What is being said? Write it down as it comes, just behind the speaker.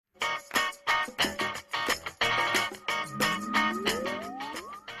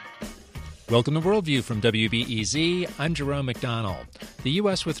Welcome to Worldview from WBEZ. I'm Jerome McDonnell. The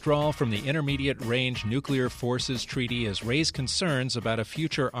U.S. withdrawal from the Intermediate Range Nuclear Forces Treaty has raised concerns about a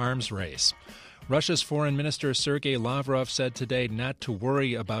future arms race. Russia's Foreign Minister Sergei Lavrov said today not to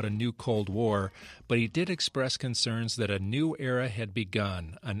worry about a new Cold War, but he did express concerns that a new era had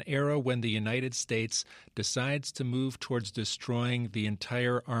begun, an era when the United States decides to move towards destroying the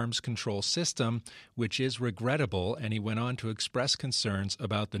entire arms control system, which is regrettable, and he went on to express concerns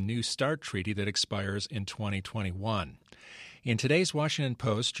about the New START treaty that expires in 2021. In today's Washington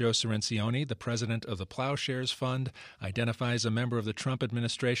Post, Joe Cirincione, the president of the Plowshares Fund, identifies a member of the Trump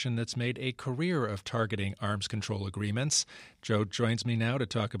administration that's made a career of targeting arms control agreements. Joe joins me now to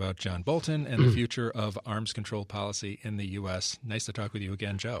talk about John Bolton and the future of arms control policy in the U.S. Nice to talk with you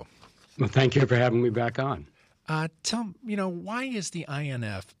again, Joe. Well, thank you for having me back on. Tell me, why is the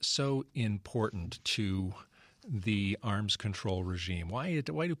INF so important to the arms control regime? Why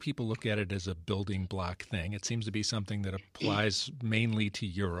do people look at it as a building block thing? It seems to be something that applies mainly to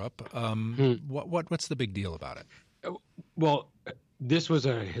Europe. What's the big deal about it? Well, this was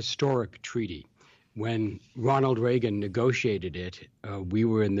a historic treaty. When Ronald Reagan negotiated it, we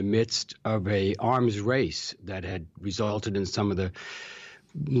were in the midst of an arms race that had resulted in some of the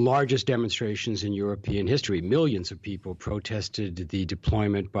largest demonstrations in European history. Millions of people protested the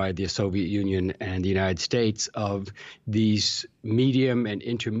deployment by the Soviet Union and the United States of these medium and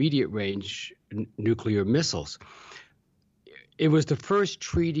intermediate range nuclear missiles. It was the first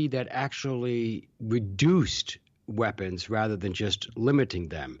treaty that actually reduced weapons rather than just limiting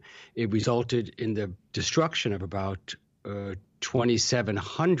them. It resulted in the destruction of about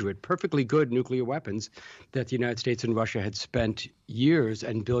 2,700 perfectly good nuclear weapons that the United States and Russia had spent years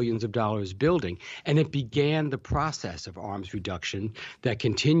and billions of dollars building. And it began the process of arms reduction that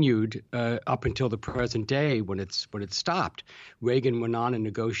continued up until the present day when it stopped. Reagan went on and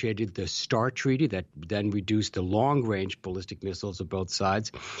negotiated the START treaty that then reduced the long-range ballistic missiles of both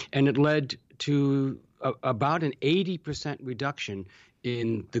sides. And it led to about an 80% reduction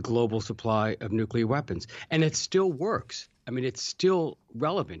in the global supply of nuclear weapons. And it still works. I mean, it's still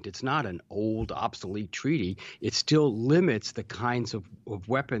relevant. It's not an old, obsolete treaty. It still limits the kinds of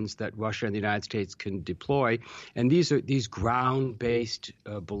weapons that Russia and the United States can deploy. And these ground-based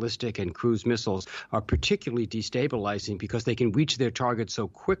ballistic and cruise missiles are particularly destabilizing because they can reach their target so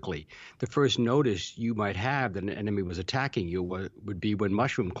quickly. The first notice you might have that an enemy was attacking you would be when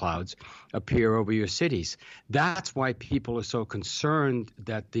mushroom clouds appear over your cities. That's why people are so concerned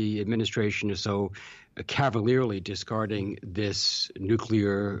that the administration is so cavalierly discarding this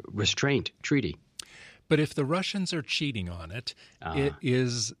nuclear restraint treaty. But if the Russians are cheating on it,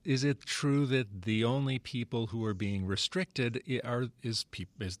 is it true that the only people who are being restricted is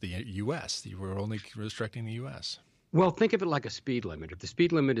the U.S.? We're only restricting the U.S. Well, think of it like a speed limit. If the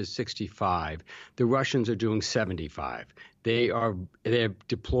speed limit is 65, the Russians are doing 75. They have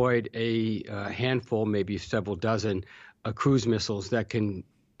deployed a handful, maybe several dozen, cruise missiles that can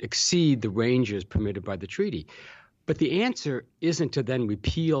exceed the ranges permitted by the treaty. But the answer isn't to then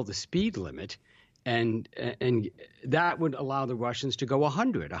repeal the speed limit, and that would allow the Russians to go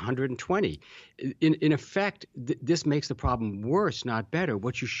 100, 120. In effect, this makes the problem worse, not better.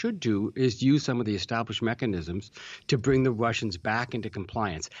 What you should do is use some of the established mechanisms to bring the Russians back into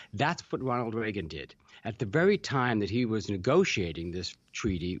compliance. That's what Ronald Reagan did. At the very time that he was negotiating this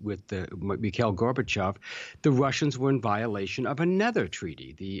treaty with Mikhail Gorbachev, the Russians were in violation of another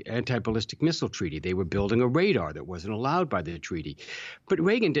treaty, the Anti-Ballistic Missile Treaty. They were building a radar that wasn't allowed by the treaty. But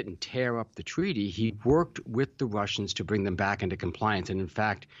Reagan didn't tear up the treaty. He worked with the Russians to bring them back into compliance. And in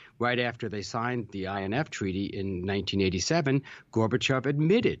fact, right after they signed the INF Treaty in 1987, Gorbachev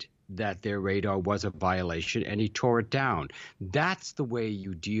admitted that their radar was a violation, and he tore it down. That's the way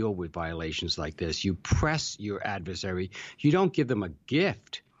you deal with violations like this. You press your adversary. You don't give them a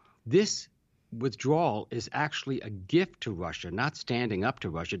gift. This withdrawal is actually a gift to Russia, not standing up to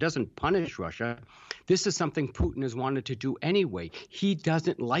Russia. It doesn't punish Russia. This is something Putin has wanted to do anyway. He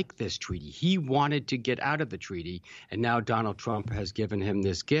doesn't like this treaty. He wanted to get out of the treaty, and now Donald Trump has given him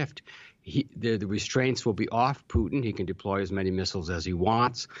this gift. The restraints will be off Putin. He can deploy as many missiles as he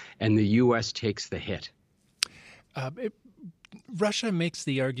wants, and the U.S. takes the hit. Russia makes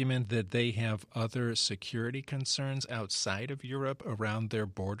the argument that they have other security concerns outside of Europe around their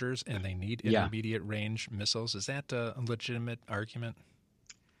borders, and they need intermediate range missiles. Is that a legitimate argument?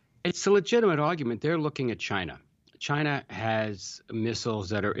 It's a legitimate argument. They're looking at China. China has missiles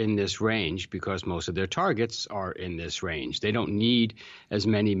that are in this range because most of their targets are in this range. They don't need as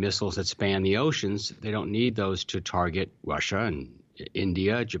many missiles that span the oceans. They don't need those to target Russia and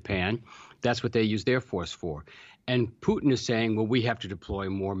India, Japan. That's what they use their force for. And Putin is saying, well, we have to deploy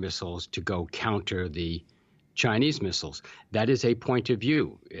more missiles to go counter the Chinese missiles. That is a point of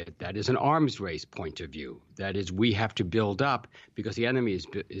view. That is an arms race point of view. That is, we have to build up because the enemy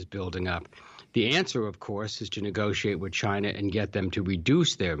is building up. The answer, of course, is to negotiate with China and get them to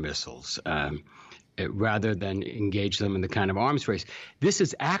reduce their missiles rather than engage them in the kind of arms race. This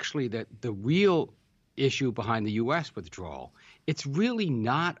is actually the real issue behind the U.S. withdrawal. It's really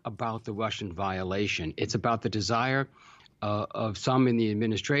not about the Russian violation. It's about the desire of some in the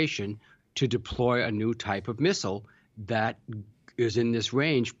administration to deploy a new type of missile that is in this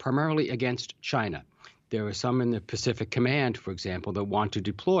range primarily against China. There are some in the Pacific Command, for example, that want to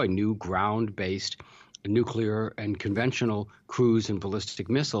deploy new ground-based nuclear and conventional cruise and ballistic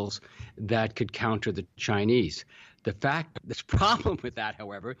missiles that could counter the Chinese. The problem with that,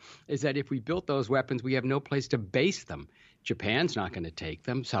 however, is that if we built those weapons, we have no place to base them. Japan's not going to take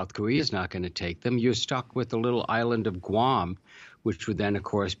them. South Korea's not going to take them. You're stuck with the little island of Guam, which would then, of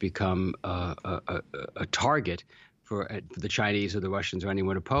course, become a target for the Chinese or the Russians or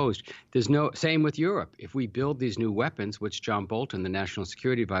anyone opposed. There's no same with Europe. If we build these new weapons, which John Bolton, the National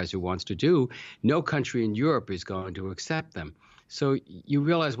Security Advisor, wants to do, no country in Europe is going to accept them. So you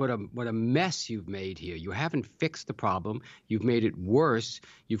realize what a mess you've made here. You haven't fixed the problem. You've made it worse.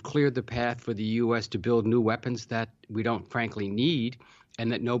 You've cleared the path for the U.S. to build new weapons that we don't frankly need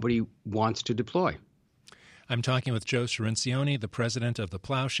and that nobody wants to deploy. I'm talking with Joe Cirincione, the president of the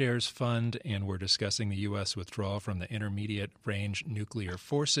Plowshares Fund, and we're discussing the U.S. withdrawal from the Intermediate Range Nuclear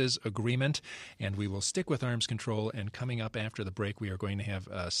Forces Agreement. And we will stick with arms control. And coming up after the break, we are going to have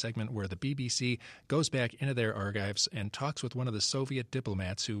a segment where the BBC goes back into their archives and talks with one of the Soviet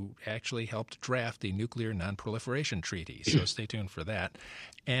diplomats who actually helped draft the Nuclear Non-Proliferation Treaty. So stay tuned for that.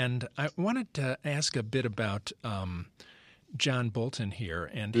 And I wanted to ask a bit about John Bolton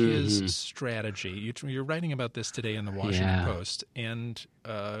here and his strategy. You're writing about this today in the Washington Post, and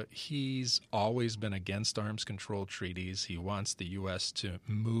he's always been against arms control treaties. He wants the U.S. to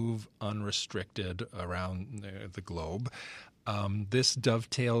move unrestricted around the globe. This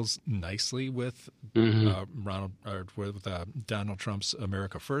dovetails nicely with Donald Trump's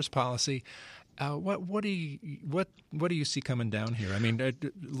America First policy. What do you see coming down here? I mean,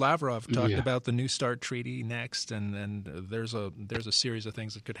 Lavrov talked about the New START treaty next, and there's a series of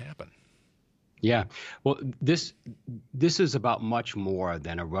things that could happen. Yeah, well, this is about much more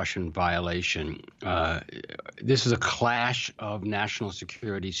than a Russian violation. This is a clash of national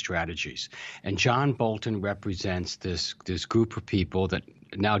security strategies, and John Bolton represents this group of people that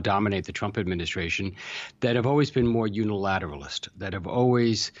now dominate the Trump administration that have always been more unilateralist, that have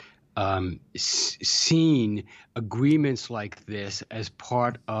always seen agreements like this as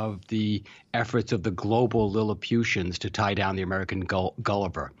part of the efforts of the global Lilliputians to tie down the American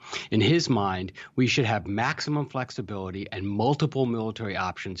Gulliver. In his mind, we should have maximum flexibility and multiple military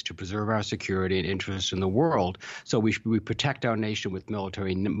options to preserve our security and interests in the world. So we protect our nation with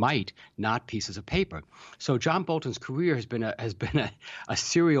military might, not pieces of paper. So John Bolton's career has been a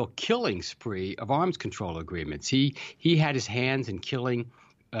serial killing spree of arms control agreements. He had his hands in killing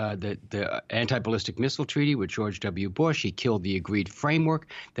the anti-ballistic missile treaty with George W. Bush. He killed the agreed framework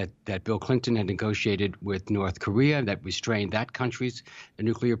that Bill Clinton had negotiated with North Korea that restrained that country's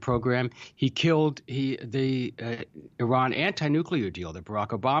nuclear program. He killed the Iran anti-nuclear deal that Barack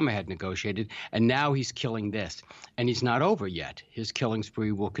Obama had negotiated, and now he's killing this. And he's not over yet. His killing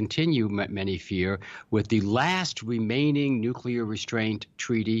spree will continue, many fear, with the last remaining nuclear restraint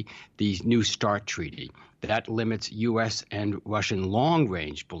treaty, the New START treaty. That limits U.S. and Russian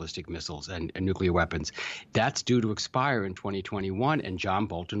long-range ballistic missiles and nuclear weapons. That's due to expire in 2021, and John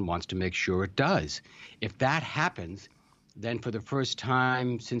Bolton wants to make sure it does. If that happens, then for the first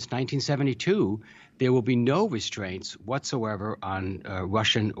time since 1972, there will be no restraints whatsoever on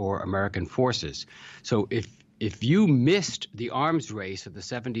Russian or American forces. So if you missed the arms race of the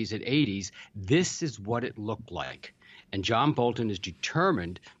 70s and 80s, this is what it looked like. And John Bolton is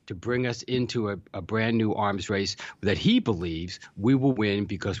determined to bring us into a brand new arms race that he believes we will win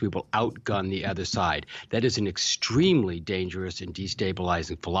because we will outgun the other side. That is an extremely dangerous and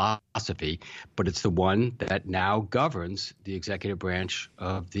destabilizing philosophy, but it's the one that now governs the executive branch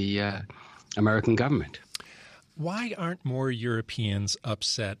of the American government. Why aren't more Europeans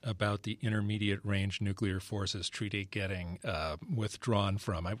upset about the Intermediate Range Nuclear Forces Treaty getting withdrawn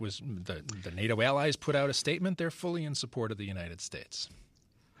from? The NATO allies put out a statement. They're fully in support of the United States.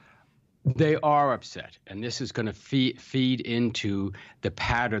 They are upset, and this is going to feed into the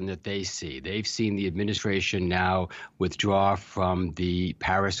pattern that they see. They've seen the administration now withdraw from the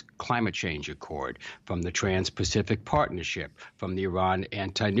Paris Climate Change Accord, from the Trans-Pacific Partnership, from the Iran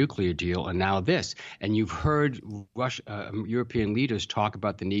anti-nuclear deal, and now this. And you've heard European leaders talk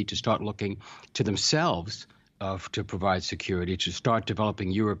about the need to start looking to themselves to provide security, to start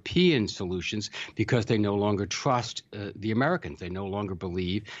developing European solutions, because they no longer trust the Americans. They no longer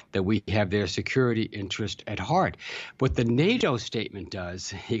believe that we have their security interest at heart. What the NATO statement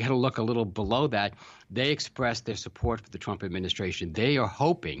does, you got to look a little below that. They express their support for the Trump administration. They are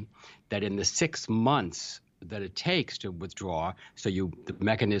hoping that in the 6 months that it takes to withdraw. So the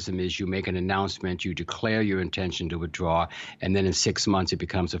mechanism is you make an announcement, you declare your intention to withdraw, and then in 6 months it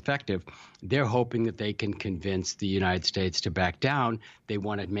becomes effective. They're hoping that they can convince the United States to back down. They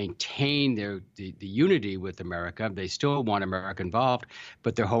want to maintain the unity with America. They still want America involved,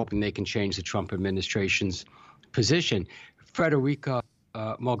 but they're hoping they can change the Trump administration's position. Federica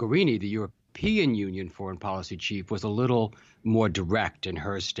Mogherini, the European Union foreign policy chief, was a little more direct in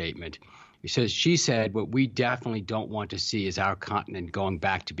her statement. She said, what we definitely don't want to see is our continent going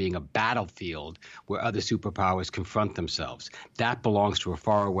back to being a battlefield where other superpowers confront themselves. That belongs to a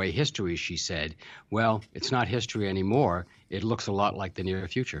faraway history, she said. Well, it's not history anymore. It looks a lot like the near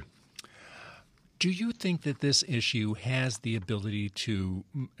future. Do you think that this issue has the ability to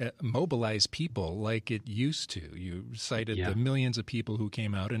mobilize people like it used to? You cited the millions of people who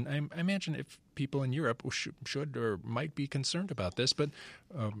came out, and I imagine if people in Europe should or might be concerned about this, but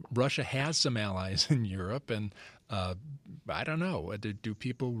Russia has some allies in Europe, and I don't know. Do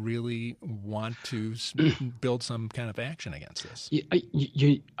people really want to build some kind of action against this?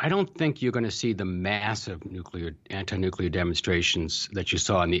 I don't think you're going to see the massive anti-nuclear demonstrations that you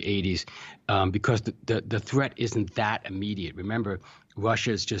saw in the 80s because the threat isn't that immediate. Remember,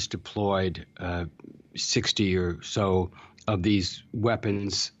 Russia's just deployed 60 or so of these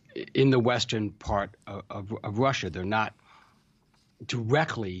weapons in the western part of Russia. They're not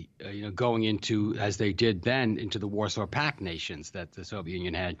directly going into, as they did then, into the Warsaw Pact nations that the Soviet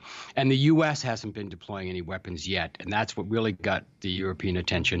Union had. And the U.S. hasn't been deploying any weapons yet. And that's what really got the European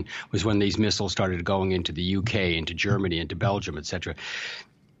attention, was when these missiles started going into the U.K., into Germany, into Belgium, et cetera.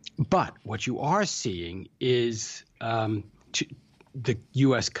 But what you are seeing is the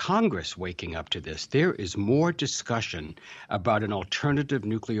U.S. Congress waking up to this. There is more discussion about an alternative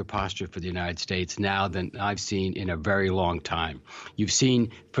nuclear posture for the United States now than I've seen in a very long time. You've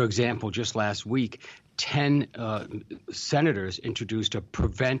seen, for example, just last week, 10 senators introduced a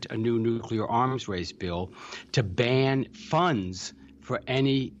Prevent a New Nuclear Arms Race bill to ban funds for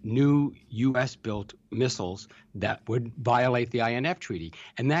any new U.S.-built missiles that would violate the INF Treaty.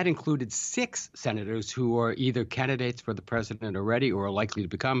 And that included 6 senators who are either candidates for the president already or are likely to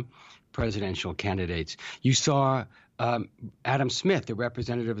become presidential candidates. You saw Adam Smith, the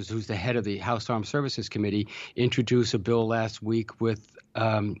representative who's the head of the House Armed Services Committee, introduce a bill last week with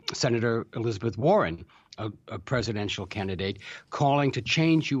Senator Elizabeth Warren, a presidential candidate, calling to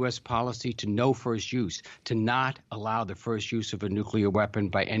change U.S. policy to no first use, to not allow the first use of a nuclear weapon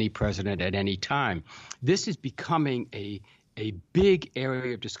by any president at any time. This is becoming a big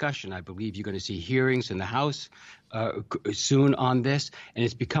area of discussion. I believe you're going to see hearings in the House soon on this, and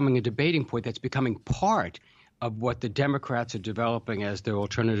it's becoming a debating point that's becoming part of what the Democrats are developing as their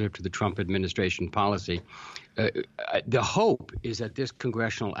alternative to the Trump administration policy. The hope is that this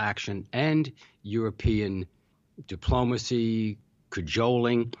congressional action and European diplomacy,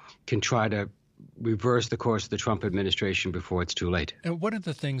 cajoling, can try to reverse the course of the Trump administration before it's too late. And one of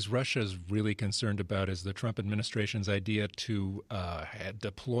the things Russia is really concerned about is the Trump administration's idea to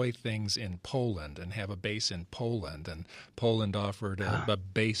deploy things in Poland and have a base in Poland. And Poland offered a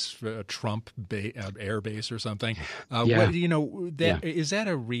base, a Trump air base or something. Is that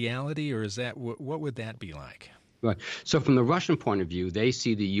a reality, or is that what would that be like? Right. So from the Russian point of view, they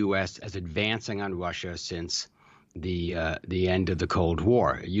see the U.S. as advancing on Russia since the end of the Cold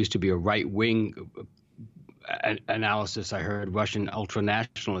War. It used to be a right-wing analysis. I heard Russian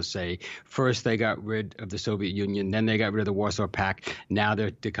ultranationalists say first they got rid of the Soviet Union, then they got rid of the Warsaw Pact. Now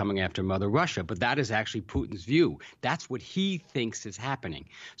they're coming after Mother Russia. But that is actually Putin's view. That's what he thinks is happening.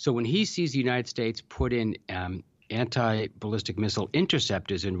 So when he sees the United States put in anti-ballistic missile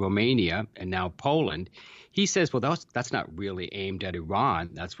interceptors in Romania and now Poland, he says, well, that's not really aimed at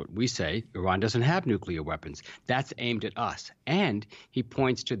Iran. That's what we say. Iran doesn't have nuclear weapons. That's aimed at us. And he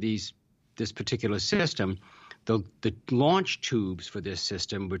points to this particular system, The launch tubes for this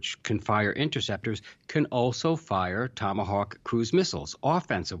system, which can fire interceptors, can also fire Tomahawk cruise missiles,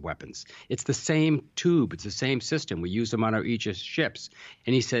 offensive weapons. It's the same tube. It's the same system. We use them on our Aegis ships.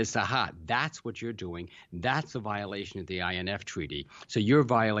 And he says, aha, that's what you're doing. That's a violation of the INF Treaty. So you're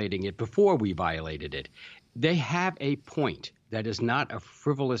violating it before we violated it. They have a point. That is not a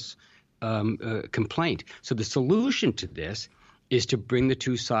frivolous complaint. So the solution to this is to bring the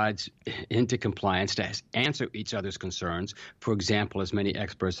two sides into compliance, to answer each other's concerns. For example, as many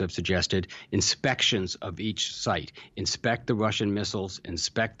experts have suggested, inspections of each site. Inspect the Russian missiles,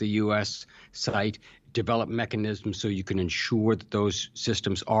 inspect the U.S. site, develop mechanisms so you can ensure that those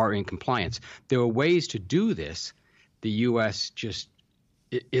systems are in compliance. There are ways to do this. The U.S. just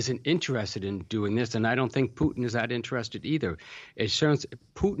isn't interested in doing this, and I don't think Putin is that interested either. It turns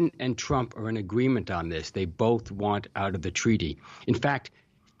Putin and Trump are in agreement on this. They both want out of the treaty. In fact,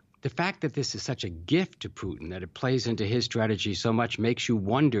 the fact that this is such a gift to Putin, that it plays into his strategy so much, makes you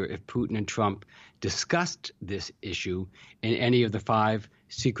wonder if Putin and Trump discussed this issue in any of the 5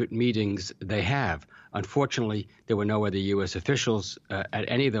 secret meetings they have. Unfortunately, there were no other U.S. officials at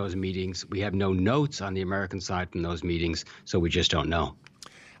any of those meetings. We have no notes on the American side from those meetings, so we just don't know.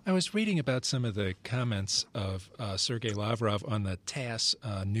 I was reading about some of the comments of Sergei Lavrov on the TASS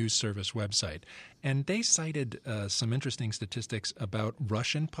news service website, and they cited some interesting statistics about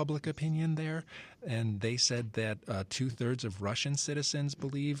Russian public opinion there, and they said that 2/3 of Russian citizens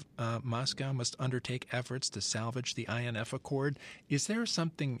believe Moscow must undertake efforts to salvage the INF Accord. Is there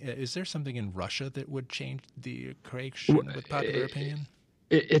something in Russia that would change the equation with popular opinion?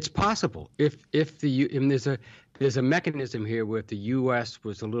 It's possible. There's a mechanism here where if the U.S.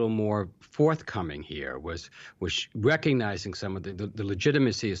 was a little more forthcoming here, was recognizing some of the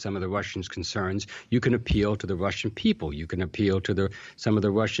legitimacy of some of the Russians' concerns, you can appeal to the Russian people. You can appeal to some of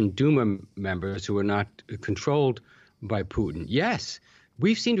the Russian Duma members who are not controlled by Putin. Yes,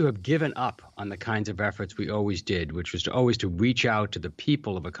 we seem to have given up on the kinds of efforts we always did, which was always to reach out to the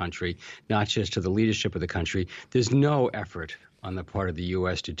people of a country, not just to the leadership of the country. There's no effort on the part of the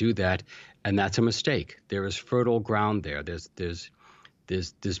U.S. to do that, and that's a mistake. There is fertile ground there. There's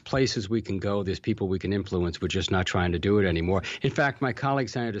places we can go. There's people we can influence. We're just not trying to do it anymore. In fact, my colleague,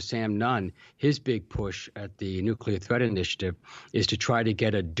 Senator Sam Nunn, his big push at the Nuclear Threat Initiative is to try to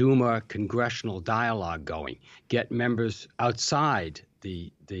get a Duma congressional dialogue going, get members outside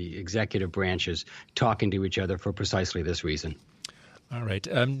the executive branches talking to each other for precisely this reason. All right.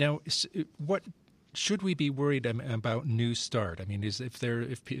 Now, what should we be worried about New START? I mean,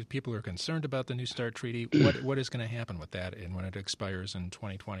 if people are concerned about the New START treaty, what is going to happen with that and when it expires in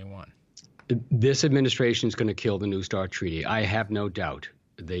 2021? This administration is going to kill the New START treaty. I have no doubt.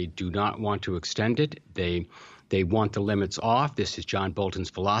 They do not want to extend it. They want the limits off. This is John Bolton's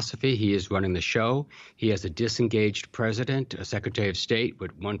philosophy. He is running the show. He has a disengaged president, a Secretary of State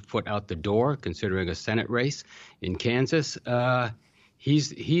with one foot out the door, considering a Senate race in Kansas. He's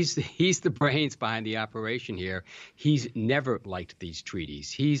the brains behind the operation here. He's never liked these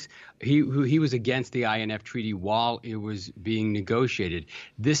treaties. He was against the INF Treaty while it was being negotiated.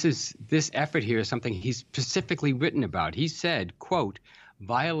 This effort here is something he's specifically written about. He said, quote,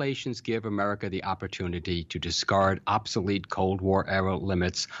 "Violations give America the opportunity to discard obsolete Cold War era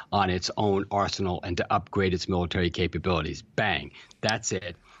limits on its own arsenal and to upgrade its military capabilities." Bang. That's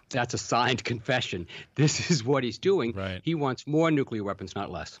it. That's a signed confession. This is what he's doing. Right. He wants more nuclear weapons, not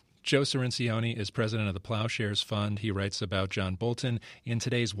less. Joe Cirincione is president of the Plowshares Fund. He writes about John Bolton in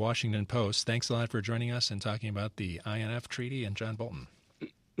today's Washington Post. Thanks a lot for joining us and talking about the INF Treaty and John Bolton.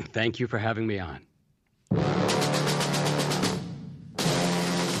 Thank you for having me on.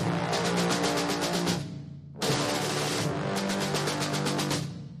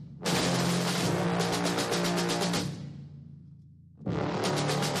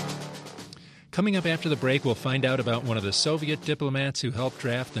 Coming up after the break, we'll find out about one of the Soviet diplomats who helped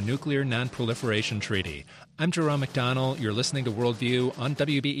draft the Nuclear Non-Proliferation Treaty. I'm Jerome McDonnell. You're listening to Worldview on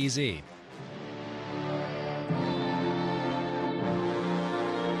WBEZ.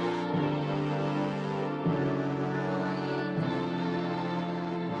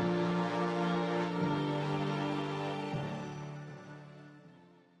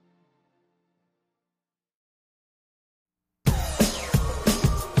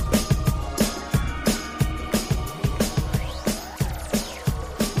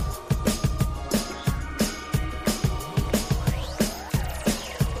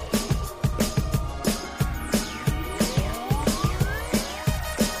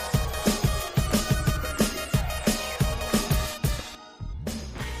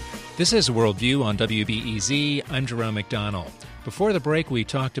 This is Worldview on WBEZ. I'm Jerome McDonnell. Before the break, we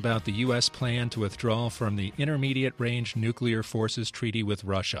talked about the U.S. plan to withdraw from the Intermediate Range Nuclear Forces Treaty with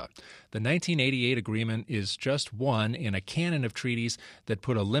Russia. The 1988 agreement is just one in a canon of treaties that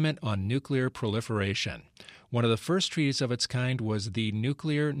put a limit on nuclear proliferation. One of the first treaties of its kind was the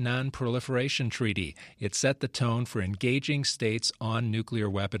Nuclear Non-Proliferation Treaty. It set the tone for engaging states on nuclear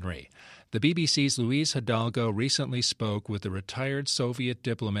weaponry. The BBC's Louise Hidalgo recently spoke with the retired Soviet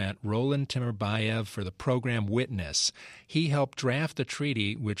diplomat Roland Timurbayev for the program Witness. He helped draft the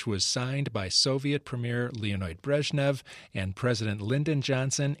treaty, which was signed by Soviet Premier Leonid Brezhnev and President Lyndon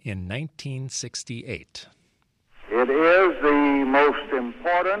Johnson in 1968. It is the most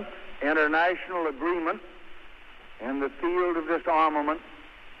important international agreement in the field of disarmament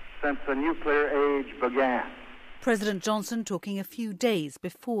since the nuclear age began. President Johnson talking a few days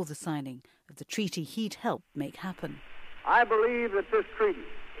before the signing of the treaty he'd helped make happen. I believe that this treaty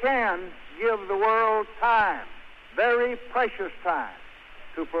can give the world time, very precious time,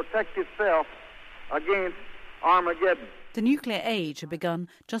 to protect itself against Armageddon. The nuclear age had begun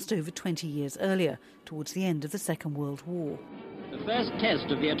just over 20 years earlier, towards the end of the Second World War. The first test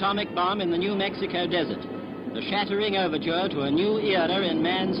of the atomic bomb in the New Mexico desert, the shattering overture to a new era in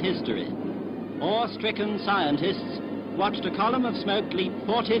man's history. Awe-stricken scientists watched a column of smoke leap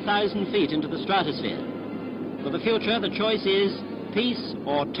 40,000 feet into the stratosphere. For the future, the choice is peace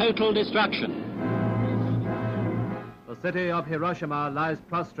or total destruction. The city of Hiroshima lies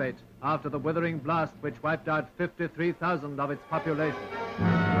prostrate after the withering blast which wiped out 53,000 of its population.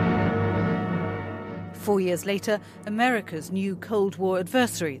 4 years later, America's new Cold War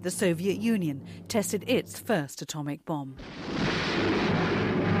adversary, the Soviet Union, tested its first atomic bomb.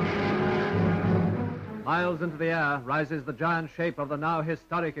 Miles into the air rises the giant shape of the now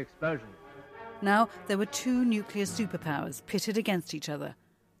historic explosion. Now there were two nuclear superpowers pitted against each other.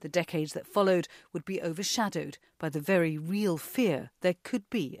 The decades that followed would be overshadowed by the very real fear there could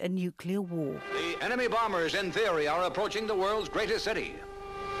be a nuclear war. The enemy bombers, in theory, are approaching the world's greatest city.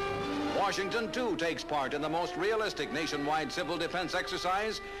 Washington, too, takes part in the most realistic nationwide civil defense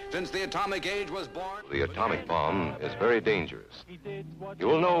exercise since the atomic age was born. The atomic bomb is very dangerous. You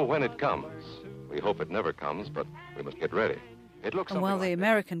will know when it comes. We hope it never comes, but we must get ready. It looks and while the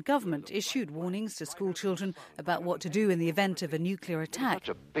American government issued warnings to school children about what to do in the event of a nuclear attack, such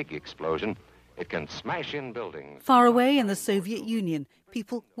a big explosion, it can smash in buildings. Far away in the Soviet Union,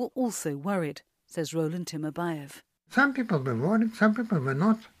 people were also worried, says Roland Timurbayev. Some people were worried, some people were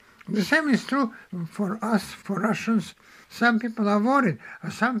not. The same is true for us, for Russians. Some people are worried,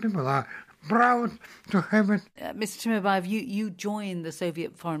 some people are proud to have it. Mr. Timurbayev, you joined the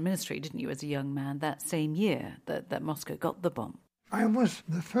Soviet Foreign Ministry, didn't you, as a young man, that same year that Moscow got the bomb? I was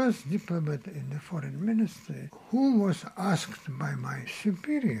the first diplomat in the Foreign Ministry who was asked by my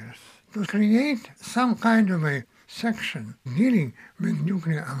superiors to create some kind of a section dealing with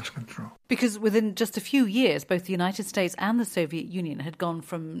nuclear arms control. Because within just a few years, both the United States and the Soviet Union had gone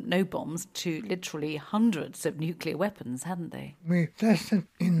from no bombs to literally hundreds of nuclear weapons, hadn't they? We tested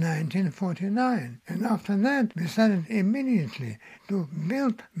in 1949, and after that we started immediately to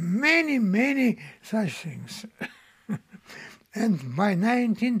build many such things. And by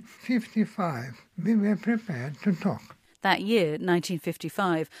 1955, we were prepared to talk. That year,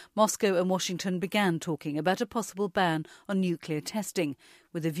 1955, Moscow and Washington began talking about a possible ban on nuclear testing,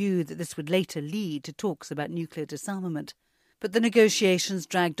 with a view that this would later lead to talks about nuclear disarmament. But the negotiations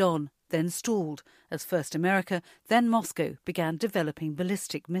dragged on, then stalled, as first America, then Moscow began developing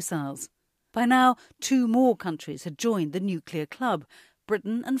ballistic missiles. By now, two more countries had joined the nuclear club,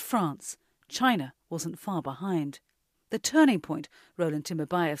 Britain and France. China wasn't far behind. The turning point, Roland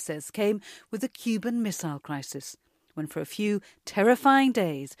Timurbayev says, came with the Cuban Missile Crisis, when for a few terrifying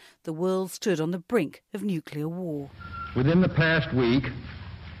days the world stood on the brink of nuclear war. Within the past week,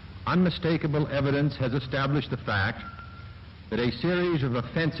 unmistakable evidence has established the fact that a series of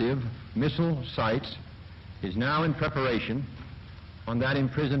offensive missile sites is now in preparation on that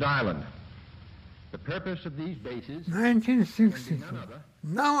imprisoned island. The purpose of these bases... 1962.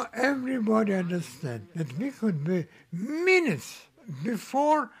 Now everybody understands that we could be minutes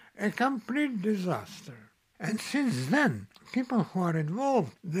before a complete disaster. And since then, people who are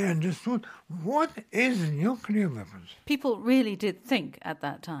involved, they understood what is nuclear weapons. People really did think at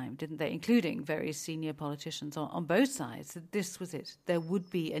that time, didn't they, including very senior politicians on both sides, that this was it. There would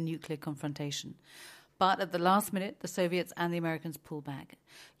be a nuclear confrontation. But at the last minute, the Soviets and the Americans pulled back.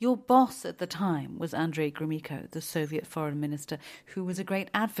 Your boss at the time was Andrei Gromyko, the Soviet foreign minister, who was a great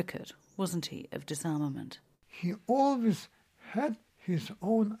advocate, wasn't he, of disarmament? He always had his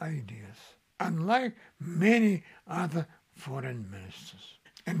own ideas, unlike many other foreign ministers.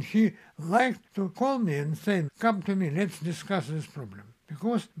 And he liked to call me and say, come to me, let's discuss this problem.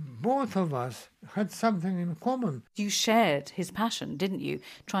 Because both of us had something in common. You shared his passion, didn't you,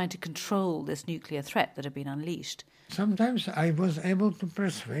 trying to control this nuclear threat that had been unleashed? Sometimes I was able to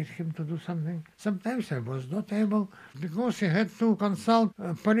persuade him to do something. Sometimes I was not able, because he had to consult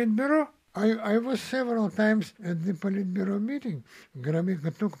Politburo. I was several times at the Politburo meeting.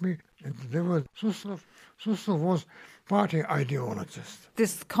 Gromyko took me, and there was Suslov. Suslov was party ideologist.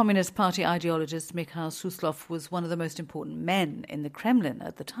 This Communist Party ideologist, Mikhail Suslov, was one of the most important men in the Kremlin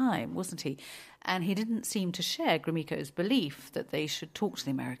at the time, wasn't he? And he didn't seem to share Gromyko's belief that they should talk to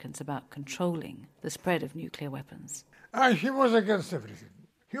the Americans about controlling the spread of nuclear weapons. He was against everything.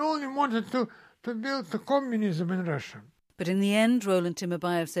 He only wanted to build the communism in Russia. But in the end, Roland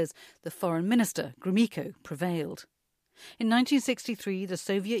Timofeyev says the foreign minister, Gromyko, prevailed. In 1963, the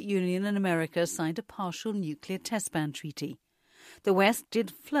Soviet Union and America signed a partial nuclear test ban treaty. The West did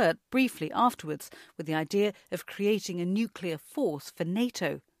flirt briefly afterwards with the idea of creating a nuclear force for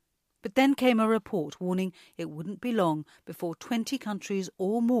NATO. But then came a report warning it wouldn't be long before 20 countries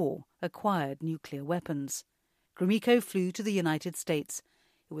or more acquired nuclear weapons. Gromyko flew to the United States.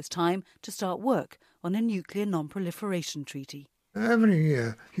 It was time to start work on a nuclear non-proliferation treaty. Every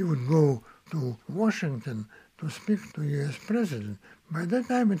year he would go to Washington to speak to U.S. President. By that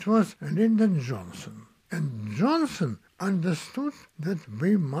time it was Lyndon Johnson. And Johnson understood that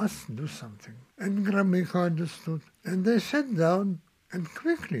we must do something. And Gromyko understood. And they sat down and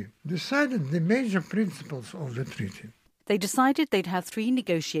quickly decided the major principles of the treaty. They decided they'd have 3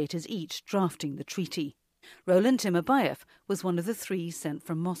 negotiators each drafting the treaty. Roland Timofeyev was one of the 3 sent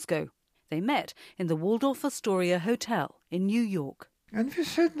from Moscow. They met in the Waldorf Astoria Hotel in New York. And we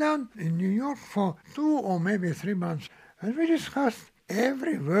sat down in New York for 2 or maybe 3 months, and we discussed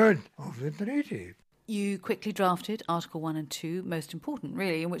every word of the treaty. You quickly drafted Article 1 and 2, most important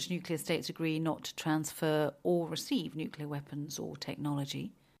really, in which nuclear states agree not to transfer or receive nuclear weapons or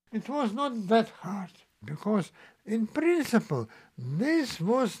technology. It was not that hard, because in principle this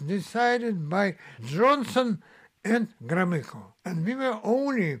was decided by Johnson and Gromyko, and we were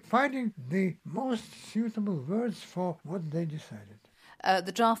only finding the most suitable words for what they decided.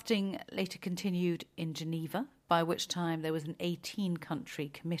 The drafting later continued in Geneva, by which time there was an 18-country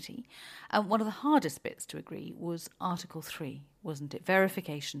committee. And one of the hardest bits to agree was Article 3, wasn't it?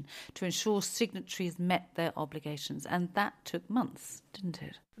 Verification, to ensure signatories met their obligations. And that took months, didn't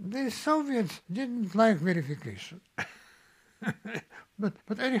it? The Soviets didn't like verification.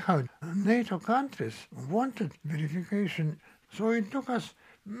 But anyhow, NATO countries wanted verification, so it took us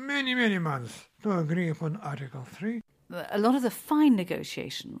many, many months to agree upon Article 3. A lot of the fine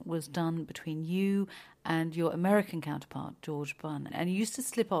negotiation was done between you and your American counterpart, George Bunn. And you used to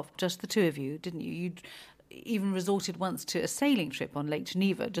slip off, just the 2 of you, didn't you? You'd even resorted once to a sailing trip on Lake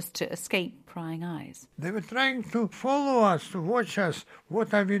Geneva just to escape prying eyes. They were trying to follow us, to watch us.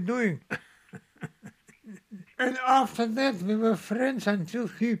 What are we doing? And after that, we were friends until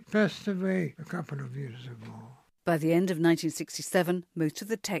he passed away a couple of years ago. By the end of 1967, most of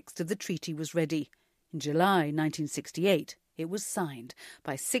the text of the treaty was ready. In July 1968, it was signed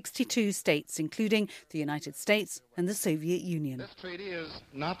by 62 states, including the United States and the Soviet Union. This treaty is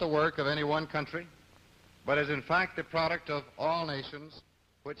not the work of any one country, but is in fact the product of all nations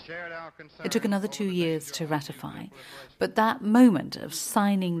which shared our concern. It took another 2 years to ratify, but that moment of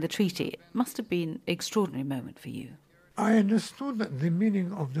signing the treaty must have been an extraordinary moment for you. I understood the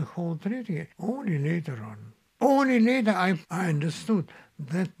meaning of the whole treaty only later on. Only later I understood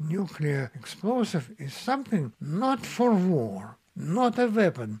that nuclear explosive is something not for war, not a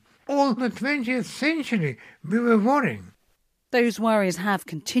weapon. All the 20th century we were worrying. Those worries have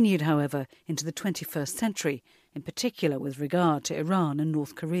continued, however, into the 21st century, in particular with regard to Iran and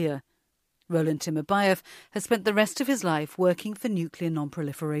North Korea. Roland Timofeyev has spent the rest of his life working for nuclear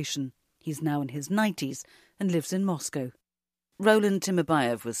non-proliferation. He's now in his 90s and lives in Moscow. Roland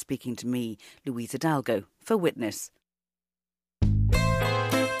Timofeyev was speaking to me, Louise Hidalgo, for Witness.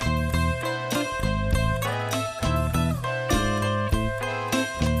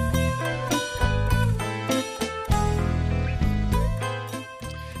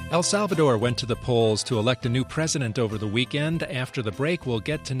 El Salvador went to the polls to elect a new president over the weekend. After the break, we'll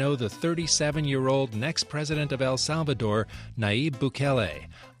get to know the 37-year-old next president of El Salvador, Nayib Bukele.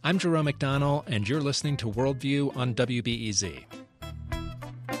 I'm Jerome McDonnell, and you're listening to Worldview on WBEZ.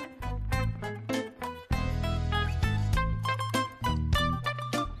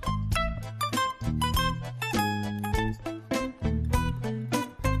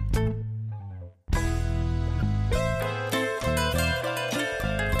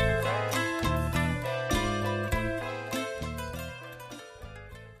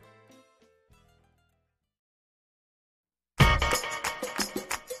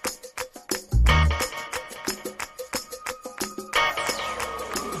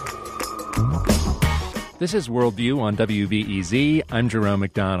 This is Worldview on WBEZ. I'm Jerome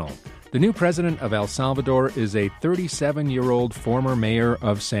McDonnell. The new president of El Salvador is a 37-year-old former mayor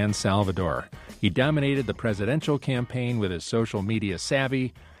of San Salvador. He dominated the presidential campaign with his social media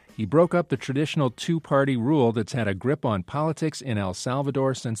savvy. He broke up the traditional two-party rule that's had a grip on politics in El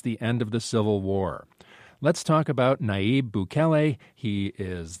Salvador since the end of the Civil War. Let's talk about Nayib Bukele. He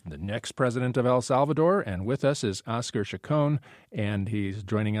is the next president of El Salvador, and with us is Oscar Chacon, and he's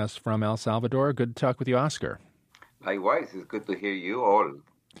joining us from El Salvador. Good to talk with you, Oscar. Likewise, it's good to hear you all.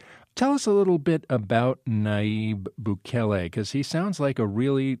 Tell us a little bit about Nayib Bukele, because he sounds like a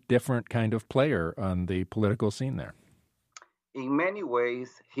really different kind of player on the political scene there. In many ways,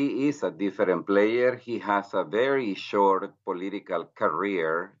 he is a different player. He has a very short political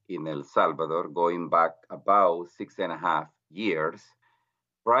career in El Salvador, going back about 6.5 years.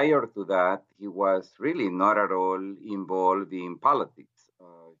 Prior to that, he was really not at all involved in politics.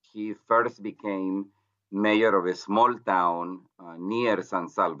 He first became mayor of a small town near San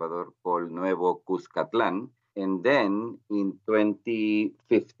Salvador called Nuevo Cuscatlán. And then in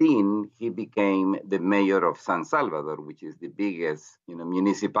 2015, he became the mayor of San Salvador, which is the biggest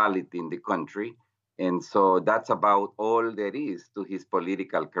municipality in the country. And so that's about all there is to his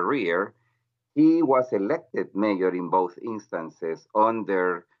political career. He was elected mayor in both instances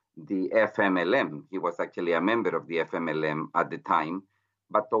under the FMLN. He was actually a member of the FMLN at the time.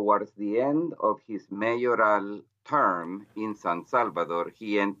 But towards the end of his mayoral term in San Salvador,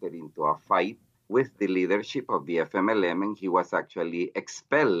 he entered into a fight with the leadership of the FMLN, and he was actually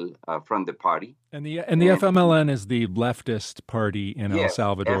expelled from the party. And the FMLN is the leftist party in El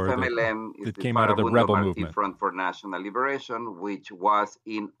Salvador FMLN that came out of the rebel movement. Front for National Liberation, which was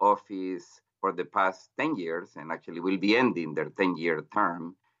in office for the past 10 years, and actually will be ending their 10-year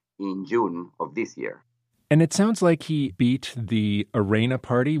term in June of this year. And it sounds like he beat the Arena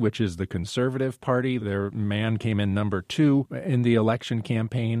Party, which is the conservative party. Their man came in number 2 in the election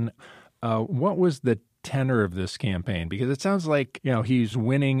campaign. What was the tenor of this campaign? Because it sounds like, he's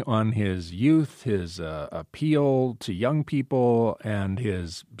winning on his youth, his appeal to young people, and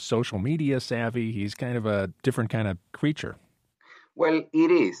his social media savvy. He's kind of a different kind of creature. Well, it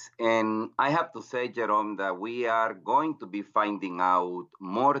is. And I have to say, Jerome, that we are going to be finding out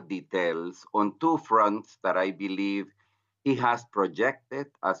more details on 2 fronts that I believe he has projected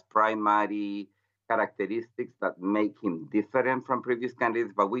as primary characteristics that make him different from previous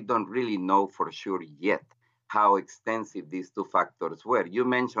candidates, but we don't really know for sure yet how extensive these 2 factors were. You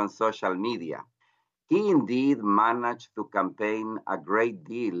mentioned social media. He indeed managed to campaign a great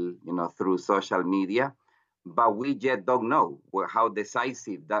deal, through social media, but we yet don't know how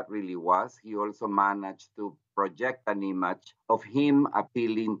decisive that really was. He also managed to project an image of him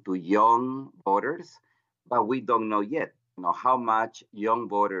appealing to young voters, but we don't know yet how much young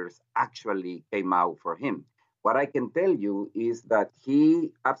voters actually came out for him. What I can tell you is that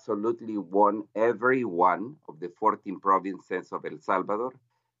he absolutely won every one of the 14 provinces of El Salvador.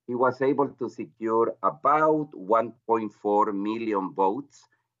 He was able to secure about 1.4 million votes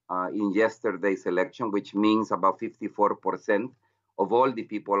in yesterday's election, which means about 54% of all the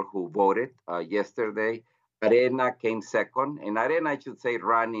people who voted yesterday. Arena came second, and Arena, I should say,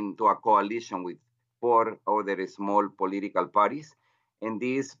 ran into a coalition with 4 other small political parties, and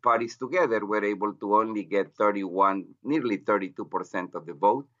these parties together were able to only get nearly 32% of the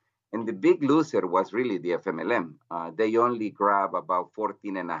vote. And the big loser was really the FMLN. They only grabbed about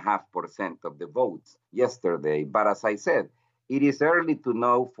 14.5% of the votes yesterday. But as I said, it is early to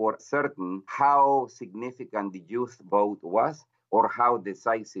know for certain how significant the youth vote was or how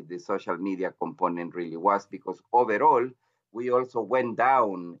decisive the social media component really was, because overall, we also went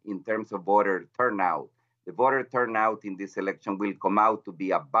down in terms of voter turnout. The voter turnout in this election will come out to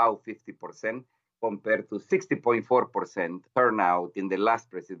be about 50% compared to 60.4% turnout in the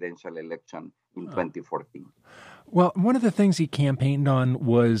last presidential election in 2014. Well, one of the things he campaigned on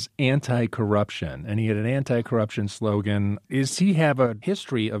was anti-corruption, and he had an anti-corruption slogan. Does he have a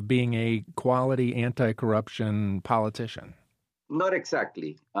history of being a quality anti-corruption politician? Not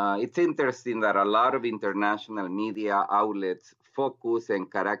exactly. It's interesting that a lot of international media outlets focus and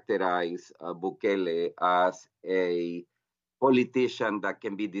characterize Bukele as a politician that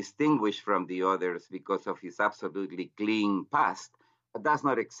can be distinguished from the others because of his absolutely clean past. But that's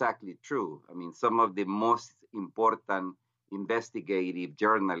not exactly true. I mean, some of the most important investigative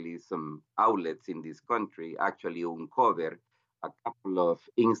journalism outlets in this country actually uncover a couple of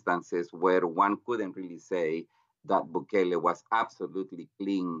instances where one couldn't really say that Bukele was absolutely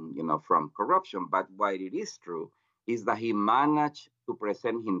clean, from corruption. But what it is true is that he managed to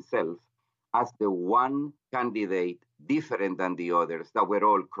present himself as the one candidate different than the others that were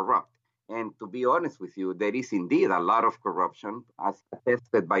all corrupt. And to be honest with you, there is indeed a lot of corruption, as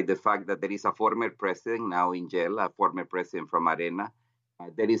attested by the fact that there is a former president now in jail, a former president from Arena.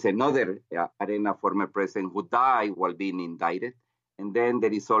 There is another Arena former president who died while being indicted. And then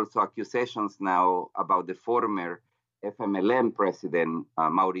there is also accusations now about the former FMLN president,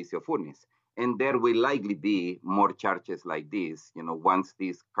 Mauricio Funes. And there will likely be more charges like this, once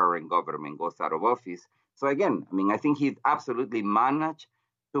this current government goes out of office. So again, I think he absolutely managed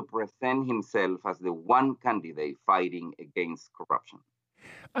to present himself as the one candidate fighting against corruption.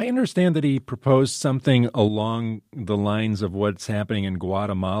 I understand that he proposed something along the lines of what's happening in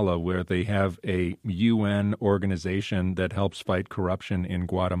Guatemala, where they have a UN organization that helps fight corruption in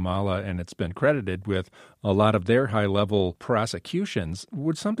Guatemala, and it's been credited with a lot of their high-level prosecutions.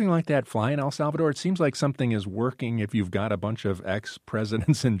 Would something like that fly in El Salvador? It seems like something is working if you've got a bunch of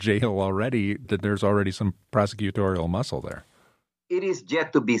ex-presidents in jail already, that there's already some prosecutorial muscle there. It is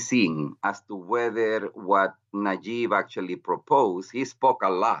yet to be seen as to whether what Najib actually proposed. He spoke a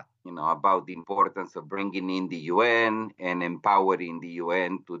lot, about the importance of bringing in the UN and empowering the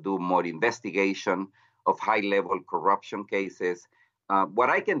UN to do more investigation of high-level corruption cases. What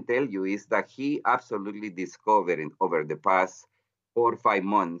I can tell you is that he absolutely discovered over the past 4 or 5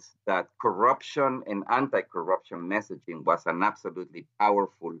 months that corruption and anti-corruption messaging was an absolutely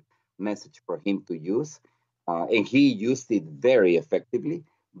powerful message for him to use. And he used it very effectively.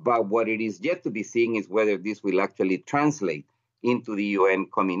 But what it is yet to be seen is whether this will actually translate into the UN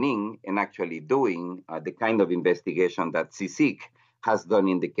coming in and actually doing the kind of investigation that CICIG has done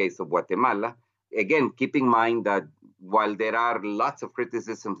in the case of Guatemala. Again, keep in mind that while there are lots of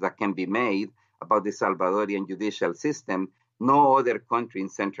criticisms that can be made about the Salvadorian judicial system, no other country in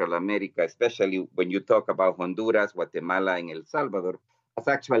Central America, especially when you talk about Honduras, Guatemala, and El Salvador, has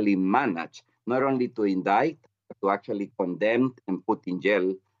actually managed not only to indict, but to actually condemn and put in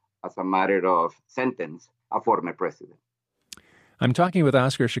jail as a matter of sentence a former president. I'm talking with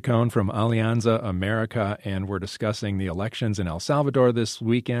Oscar Chacon from Alianza America, and we're discussing the elections in El Salvador this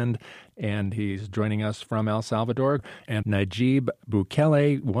weekend, and he's joining us from El Salvador. And Najib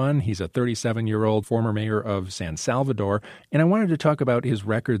Bukele won. He's a 37-year-old former mayor of San Salvador, and I wanted to talk about his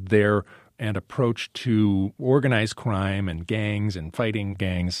record there and approach to organized crime and gangs and fighting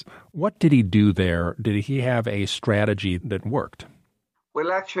gangs. What did he do there? Did he have a strategy that worked?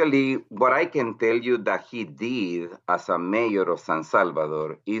 Well, actually, what I can tell you that he did as a mayor of San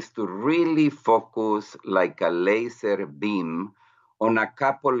Salvador is to really focus like a laser beam on a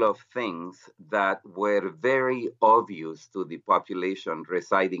couple of things that were very obvious to the population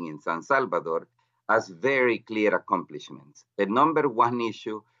residing in San Salvador as very clear accomplishments. The number one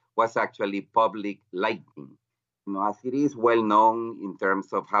issue was actually public lighting. As it is well known in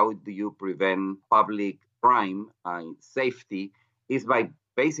terms of how do you prevent public crime and safety, is by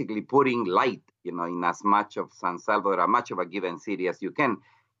basically putting light, in as much of San Salvador, as much of a given city as you can.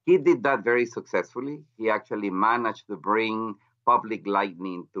 He did that very successfully. He actually managed to bring public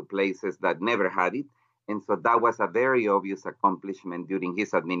lighting to places that never had it. And so that was a very obvious accomplishment during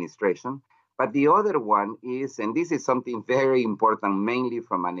his administration. But the other one is, and this is something very important, mainly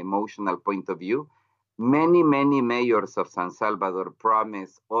from an emotional point of view, many, many mayors of San Salvador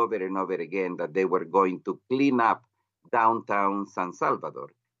promised over and over again that they were going to clean up downtown San Salvador,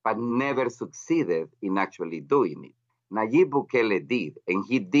 but never succeeded in actually doing it. Nayib Bukele did, and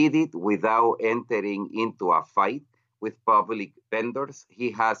he did it without entering into a fight with public vendors. He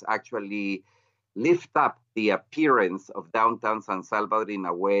has actually lifted up the appearance of downtown San Salvador in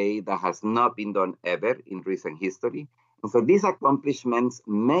a way that has not been done ever in recent history. And so these accomplishments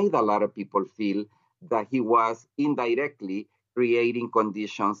made a lot of people feel that he was indirectly creating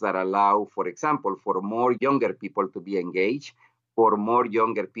conditions that allow, for example, for more younger people to be engaged, for more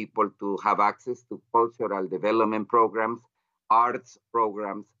younger people to have access to cultural development programs, arts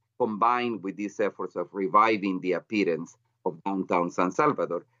programs, combined with these efforts of reviving the appearance of downtown San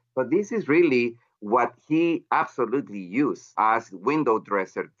Salvador. So this is really what he absolutely used as window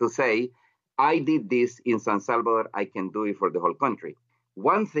dresser to say, I did this in San Salvador, I can do it for the whole country.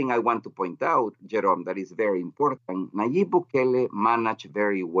 One thing I want to point out, Jerome, that is very important, Nayib Bukele managed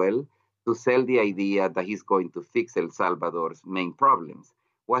very well to sell the idea that he's going to fix El Salvador's main problems.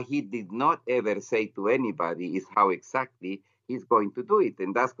 What he did not ever say to anybody is how exactly he's going to do it.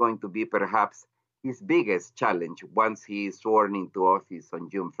 And that's going to be perhaps his biggest challenge once he is sworn into office on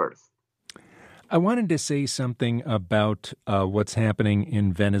June 1st. I wanted to say something about what's happening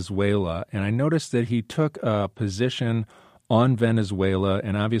in Venezuela. And I noticed that he took a position on Venezuela,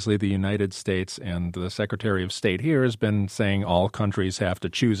 and obviously the United States and the Secretary of State here has been saying all countries have to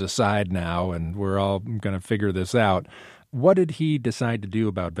choose a side now, and we're all going to figure this out. What did he decide to do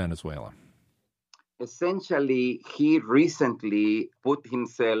about Venezuela? essentially, he recently put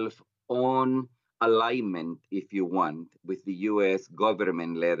himself on alignment, if you want, with the U.S.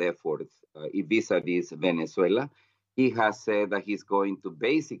 government-led efforts vis-a-vis Venezuela. He has said that he's going to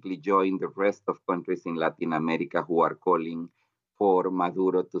basically join the rest of countries in Latin America who are calling for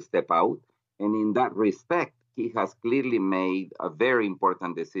Maduro to step out. And in that respect, he has clearly made a very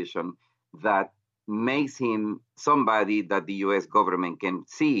important decision that makes him somebody that the U.S. government can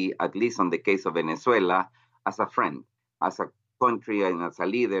see, at least on the case of Venezuela, as a friend, as a country and as a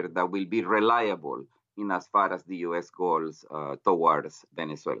leader that will be reliable in as far as the U.S. goes towards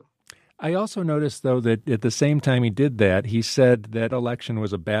Venezuela. I also noticed, though, that at the same time he did that, he said that election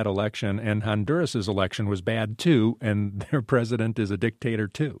was a bad election and Honduras's election was bad, too, and their president is a dictator,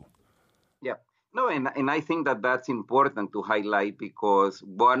 too. Yeah. No, and I think that that's important to highlight because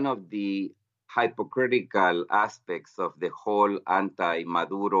one of the hypocritical aspects of the whole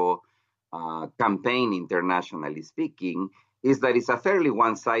anti-Maduro campaign, internationally speaking, is that it's a fairly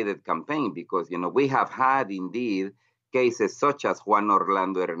one-sided campaign because, we have had indeed cases such as Juan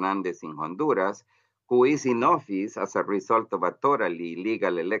Orlando Hernandez in Honduras, who is in office as a result of a totally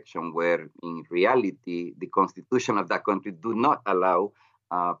illegal election where, in reality, the constitution of that country do not allow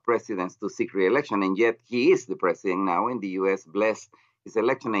presidents to seek re-election, and yet he is the president now, and the U.S. blessed his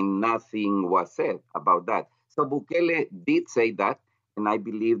election, and nothing was said about that. So Bukele did say that, and I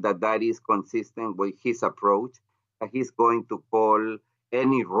believe that that is consistent with his approach, that he's going to call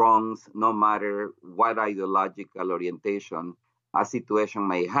any wrongs, no matter what ideological orientation a situation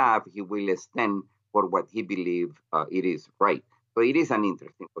may have, he will stand for what he believes it is right. So it is an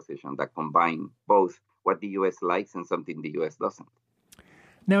interesting position that combines both what the U.S. likes and something the U.S. doesn't.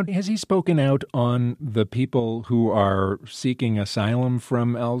 Now, has he spoken out on the people who are seeking asylum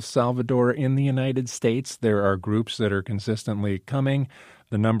from El Salvador in the United States? There are groups that are consistently coming.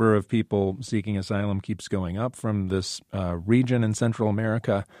 The number of people seeking asylum keeps going up from this region in Central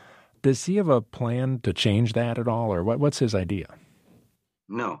America. Does he have a plan to change that at all, or what's his idea?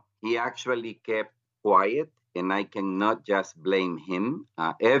 No, he actually kept quiet, and I cannot just blame him.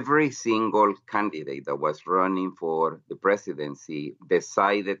 Every single candidate that was running for the presidency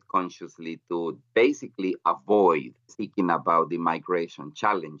decided consciously to basically avoid speaking about the migration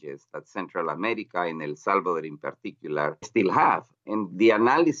challenges that Central America and El Salvador in particular still have. And the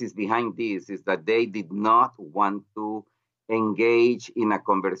analysis behind this is that they did not want to engage in a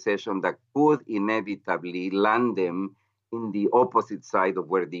conversation that could inevitably land them in the opposite side of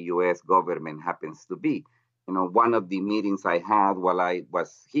where the U.S. government happens to be. One of the meetings I had while I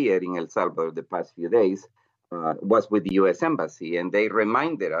was here in El Salvador the past few days was with the U.S. Embassy, and they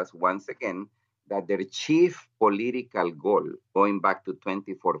reminded us once again that their chief political goal, going back to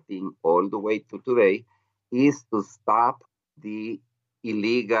 2014 all the way to today, is to stop the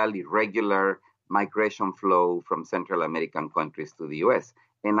illegal, irregular migration flow from Central American countries to the U.S.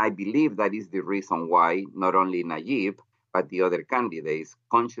 And I believe that is the reason why not only Nayib, but the other candidates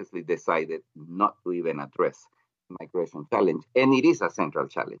consciously decided not to even address the migration challenge. And it is a central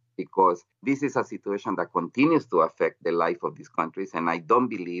challenge because this is a situation that continues to affect the life of these countries. And I don't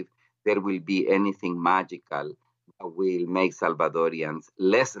believe there will be anything magical that will make Salvadorians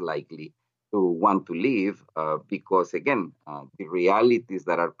less likely to want to leave because, again, the realities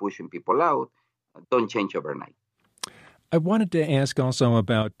that are pushing people out don't change overnight. I wanted to ask also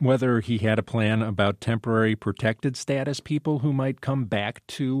about whether he had a plan about temporary protected status people who might come back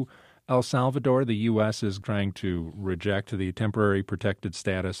to El Salvador. The U.S. is trying to reject the temporary protected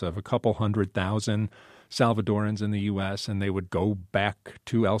status of a couple 100,000 Salvadorans in the U.S., and they would go back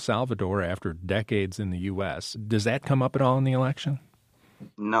to El Salvador after decades in the U.S. Does that come up at all in the election?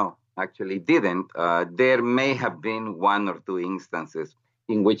 No, actually didn't. There may have been one or two instances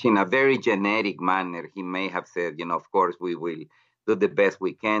in which, in a very generic manner, he may have said, of course, we will do the best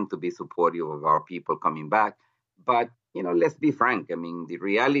we can to be supportive of our people coming back. But, let's be frank. I mean, the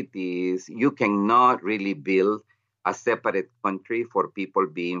reality is you cannot really build a separate country for people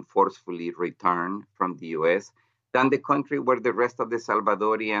being forcefully returned from the U.S. than the country where the rest of the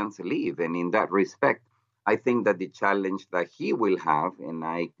Salvadorians live. And in that respect, I think that the challenge that he will have, and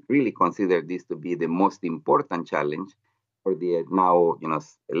I really consider this to be the most important challenge for the now,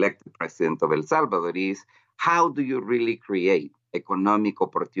 elected president of El Salvador, is how do you really create economic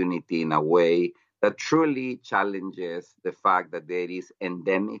opportunity in a way that truly challenges the fact that there is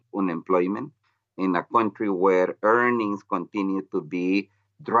endemic unemployment in a country where earnings continue to be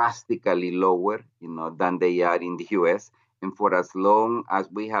drastically lower, than they are in the U.S. And for as long as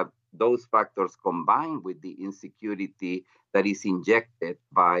we have those factors combined with the insecurity that is injected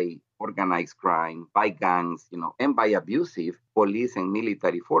by organized crime, by gangs, and by abusive police and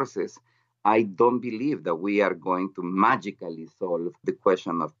military forces, I don't believe that we are going to magically solve the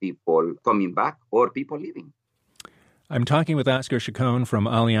question of people coming back or people leaving. I'm talking with Oscar Chacon from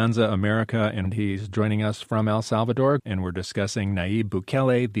Alianza America, and he's joining us from El Salvador, and we're discussing Nayib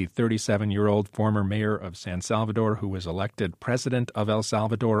Bukele, the 37-year-old former mayor of San Salvador who was elected president of El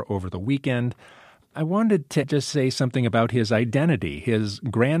Salvador over the weekend. I wanted to just say something about his identity. His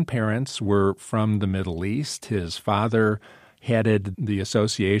grandparents were from the Middle East. His father headed the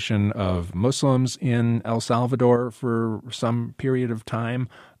Association of Muslims in El Salvador for some period of time.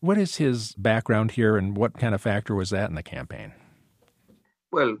 What is his background here, and what kind of factor was that in the campaign?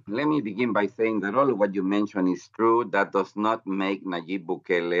 Well, let me begin by saying that all of what you mentioned is true. That does not make Nayib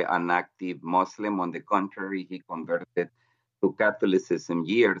Bukele an active Muslim. On the contrary, he converted to Catholicism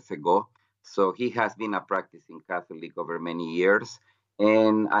years ago. So he has been a practicing Catholic over many years.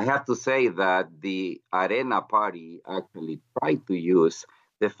 And I have to say that the Arena Party actually tried to use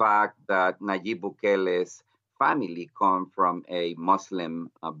the fact that Nayib Bukele's family come from a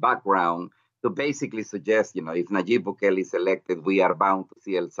Muslim background to basically suggest, if Nayib Bukele is elected, we are bound to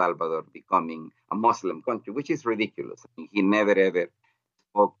see El Salvador becoming a Muslim country, which is ridiculous. He never, ever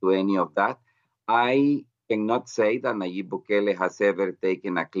spoke to any of that. I cannot say that Nayib Bukele has ever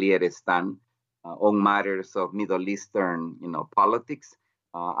taken a clear stand on matters of Middle Eastern, politics.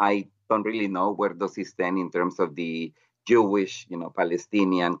 I don't really know where does he stand in terms of the Jewish,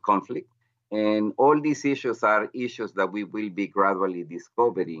 Palestinian conflict. And all these issues are issues that we will be gradually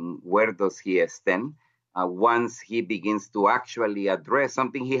discovering. Where does he stand once he begins to actually address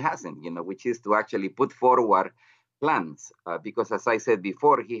something he hasn't, which is to actually put forward plans. Because as I said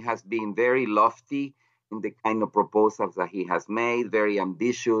before, he has been very lofty in the kind of proposals that he has made, very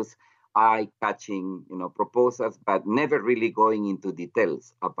ambitious, eye-catching, proposals, but never really going into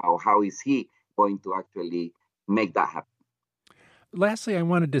details about how is he going to actually make that happen. Lastly, I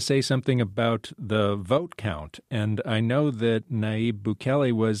wanted to say something about the vote count. And I know that Nayib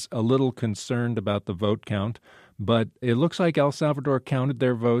Bukele was a little concerned about the vote count, but it looks like El Salvador counted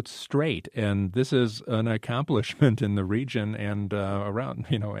their votes straight. And this is an accomplishment in the region and around,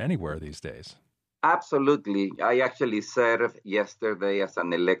 anywhere these days. Absolutely. I actually served yesterday as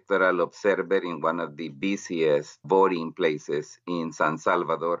an electoral observer in one of the busiest voting places in San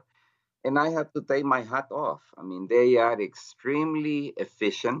Salvador. And I have to take my hat off. They are extremely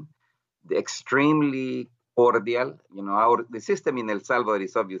efficient, extremely cordial. The system in El Salvador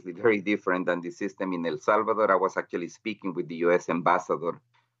is obviously very different than the system in El Salvador. I was actually speaking with the U.S. ambassador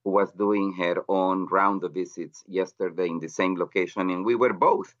who was doing her own round of visits yesterday in the same location. And we were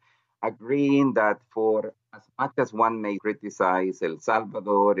both agreeing that for as much as one may criticize El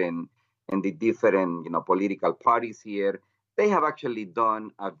Salvador and the different, political parties here, they have actually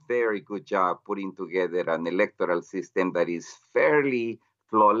done a very good job putting together an electoral system that is fairly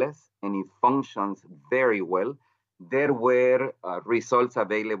flawless and it functions very well. There were results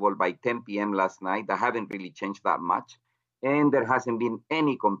available by 10 p.m. last night that haven't really changed that much. And there hasn't been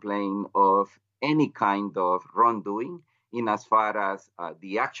any complaint of any kind of wrongdoing in as far as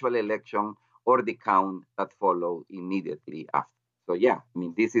the actual election or the count that followed immediately after. So,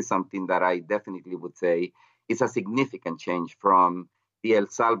 this is something that I definitely would say is a significant change from the El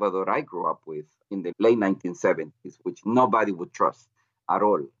Salvador I grew up with in the late 1970s, which nobody would trust at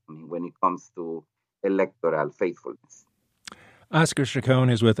all, when it comes to electoral faithfulness. Oscar Chacon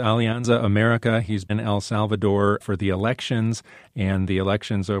is with Alianza America. He's in El Salvador for the elections, and the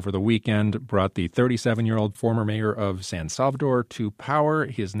elections over the weekend brought the 37-year-old former mayor of San Salvador to power.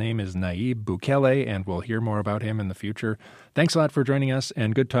 His name is Nayib Bukele, and we'll hear more about him in the future. Thanks a lot for joining us,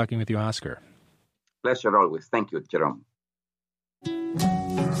 and good talking with you, Oscar. Pleasure always. Thank you, Jerome.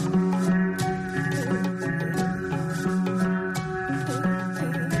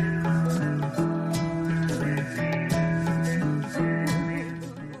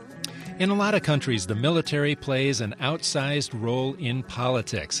 In a lot of countries, the military plays an outsized role in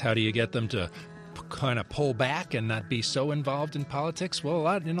politics. How do you get them to kind of pull back and not be so involved in politics? Well,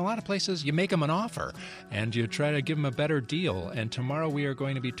 in a lot of places, you make them an offer and you try to give them a better deal. And tomorrow we are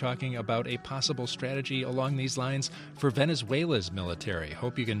going to be talking about a possible strategy along these lines for Venezuela's military.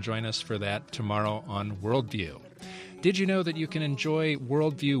 Hope you can join us for that tomorrow on Worldview. Did you know that you can enjoy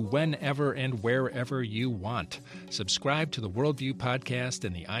Worldview whenever and wherever you want? Subscribe to the Worldview podcast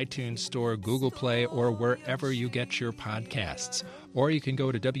in the iTunes Store, Google Play, or wherever you get your podcasts. Or you can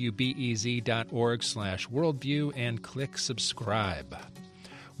go to wbez.org/worldview and click subscribe.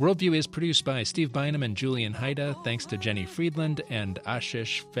 Worldview is produced by Steve Bynum and Julian Haida. Thanks to Jenny Friedland and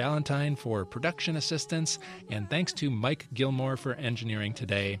Ashish Valentine for production assistance. And thanks to Mike Gilmore for engineering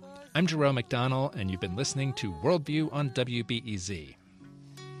today. I'm Jerome McDonnell, and you've been listening to Worldview on WBEZ.